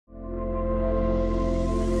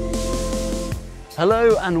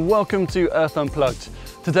Hello and welcome to Earth Unplugged.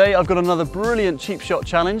 Today I've got another brilliant cheap shot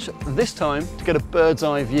challenge, this time to get a bird's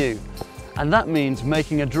eye view. And that means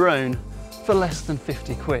making a drone for less than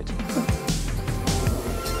 50 quid.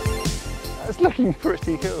 That's looking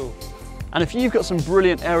pretty cool. And if you've got some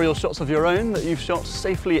brilliant aerial shots of your own that you've shot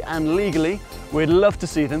safely and legally, we'd love to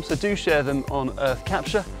see them, so do share them on Earth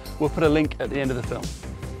Capture. We'll put a link at the end of the film.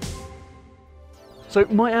 So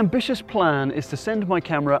my ambitious plan is to send my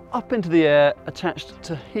camera up into the air attached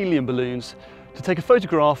to helium balloons to take a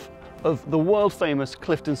photograph of the world famous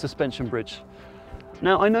Clifton Suspension Bridge.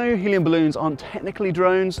 Now I know helium balloons aren't technically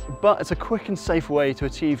drones, but it's a quick and safe way to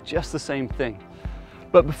achieve just the same thing.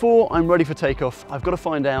 But before I'm ready for takeoff, I've got to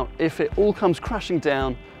find out if it all comes crashing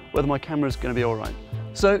down, whether my camera's going to be all right.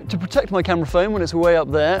 So to protect my camera phone when it's way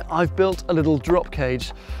up there, I've built a little drop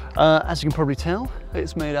cage. As you can probably tell,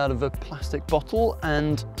 it's made out of a plastic bottle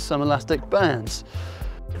and some elastic bands.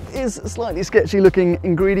 It is slightly sketchy looking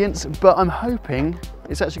ingredients, but I'm hoping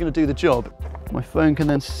it's actually going to do the job. My phone can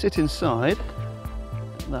then sit inside.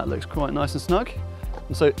 That looks quite nice and snug.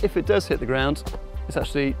 And so if it does hit the ground, it's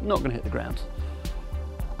actually not going to hit the ground.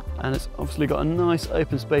 And it's obviously got a nice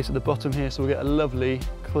open space at the bottom here, so we'll get a lovely,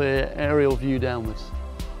 clear aerial view downwards.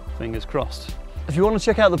 Fingers crossed. If you want to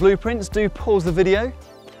check out the blueprints, do pause the video.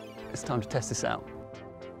 It's time to test this out.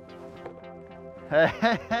 Hey,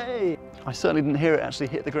 hey, hey! I certainly didn't hear it actually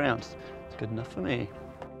hit the ground. It's good enough for me.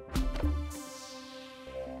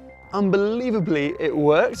 Unbelievably, it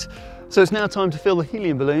worked. So it's now time to fill the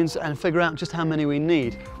helium balloons and figure out just how many we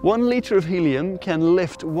need. 1 litre of helium can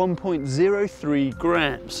lift 1.03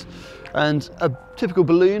 grams. And a typical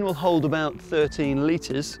balloon will hold about 13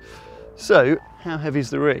 litres. So how heavy is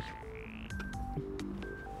the rig?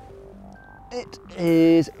 It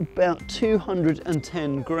is about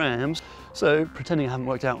 210 grams. So pretending I haven't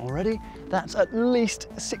worked out already, that's at least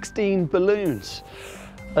 16 balloons.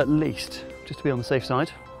 At least, just to be on the safe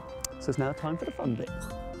side. So it's now time for the fun bit.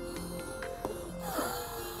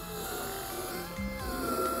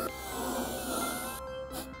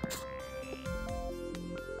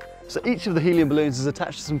 So each of the helium balloons is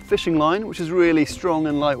attached to some fishing line, which is really strong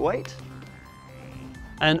and lightweight.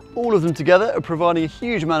 And all of them together are providing a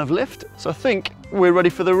huge amount of lift. So I think we're ready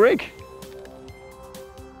for the rig.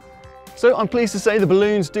 So I'm pleased to say the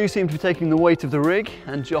balloons do seem to be taking the weight of the rig,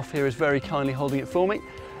 and Joff here is very kindly holding it for me.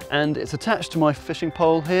 And it's attached to my fishing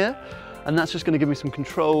pole here, and that's just going to give me some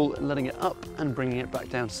control in letting it up and bringing it back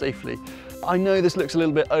down safely. I know this looks a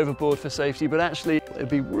little bit overboard for safety, but actually it'd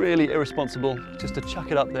be really irresponsible just to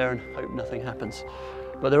chuck it up there and hope nothing happens.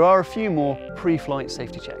 But there are a few more pre-flight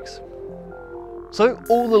safety checks. So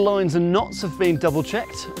all the lines and knots have been double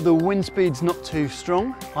checked. The wind speed's not too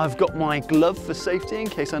strong. I've got my glove for safety in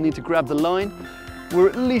case I need to grab the line. We're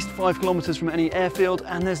at least 5 kilometers from any airfield,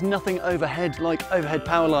 and there's nothing overhead like overhead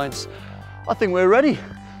power lines. I think we're ready.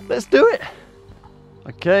 Let's do it.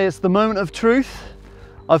 Okay, it's the moment of truth.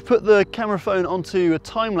 I've put the camera phone onto a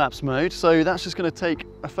time-lapse mode, so that's just going to take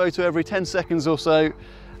a photo every 10 seconds or so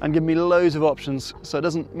and give me loads of options, so it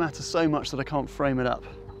doesn't matter so much that I can't frame it up.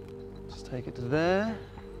 Just take it to there.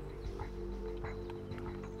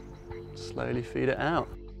 Slowly feed it out.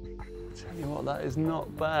 Tell you what, that is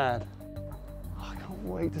not bad. I can't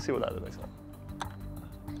wait to see what that looks like.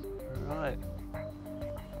 Right.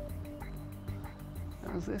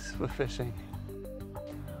 How's this for fishing?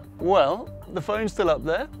 Well, the phone's still up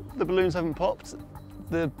there, the balloons haven't popped,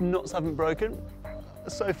 the knots haven't broken.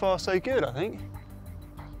 So far so good, I think.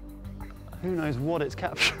 Who knows what it's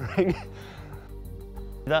capturing?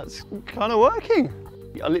 That's kind of working.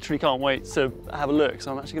 I literally can't wait to have a look,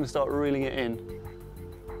 so I'm actually going to start reeling it in.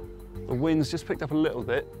 The wind's just picked up a little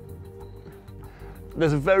bit.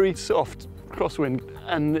 There's a very soft crosswind,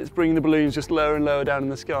 and it's bringing the balloons just lower and lower down in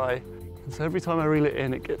the sky. And so every time I reel it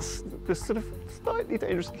in, it gets just sort of slightly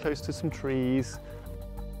dangerously close to some trees.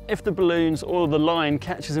 If the balloons or the line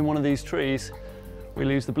catches in one of these trees, we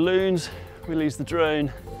lose the balloons, we lose the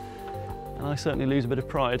drone, and I certainly lose a bit of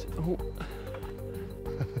pride. Oh,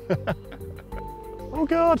 oh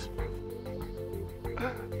God!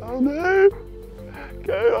 Oh no!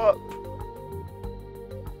 Go up!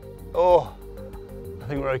 Oh, I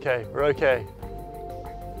think we're okay, we're okay.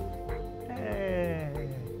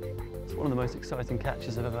 One of the most exciting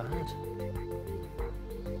catches I've ever had.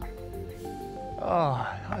 Oh,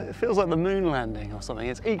 it feels like the moon landing or something.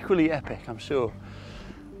 It's equally epic, I'm sure.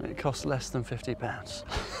 It costs less than £50.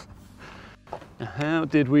 How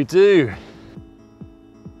did we do?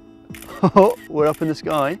 Oh, we're up in the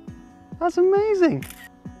sky. That's amazing.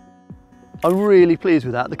 I'm really pleased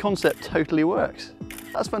with that. The concept totally works.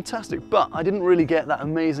 That's fantastic, but I didn't really get that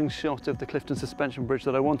amazing shot of the Clifton suspension bridge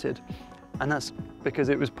that I wanted. And that's because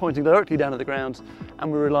it was pointing directly down at the ground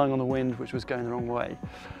and we're relying on the wind, which was going the wrong way.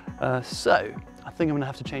 So I think I'm gonna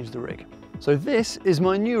have to change the rig. So this is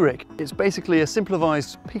my new rig. It's basically a simplified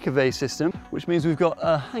picave system, which means we've got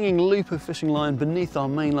a hanging loop of fishing line beneath our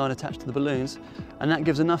main line attached to the balloons, and that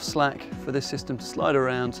gives enough slack for this system to slide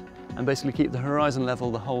around and basically keep the horizon level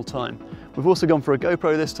the whole time. We've also gone for a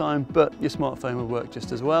GoPro this time, but your smartphone will work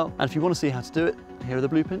just as well. And if you want to see how to do it, here are the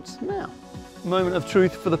blueprints now. Moment of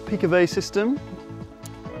truth for the picave system.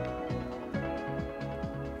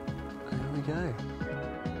 There we go.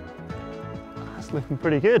 That's looking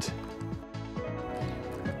pretty good.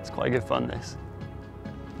 It's quite good fun, this.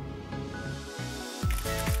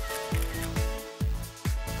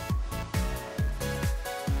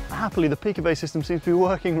 Happily, the picave system seems to be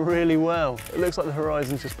working really well. It looks like the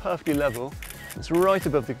horizon's just perfectly level. It's right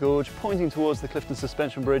above the gorge, pointing towards the Clifton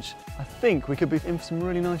suspension bridge. I think we could be in for some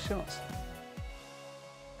really nice shots.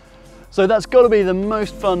 So that's got to be the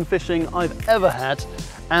most fun fishing I've ever had,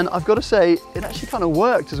 and I've got to say, it actually kind of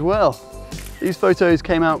worked as well. These photos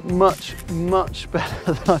came out much, much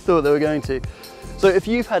better than I thought they were going to. So if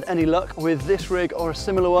you've had any luck with this rig or a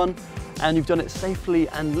similar one, and you've done it safely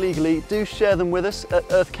and legally, do share them with us at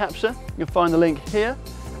Earth Capture. You'll find the link here,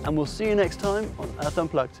 and we'll see you next time on Earth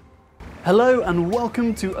Unplugged. Hello and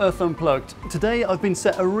welcome to Earth Unplugged. Today I've been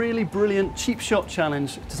set a really brilliant cheap shot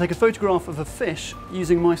challenge to take a photograph of a fish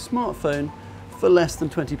using my smartphone for less than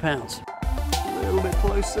 £20. A little bit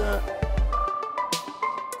closer.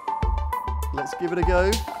 Let's give it a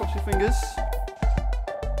go. Cross your fingers.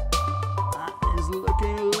 That is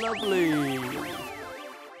looking lovely.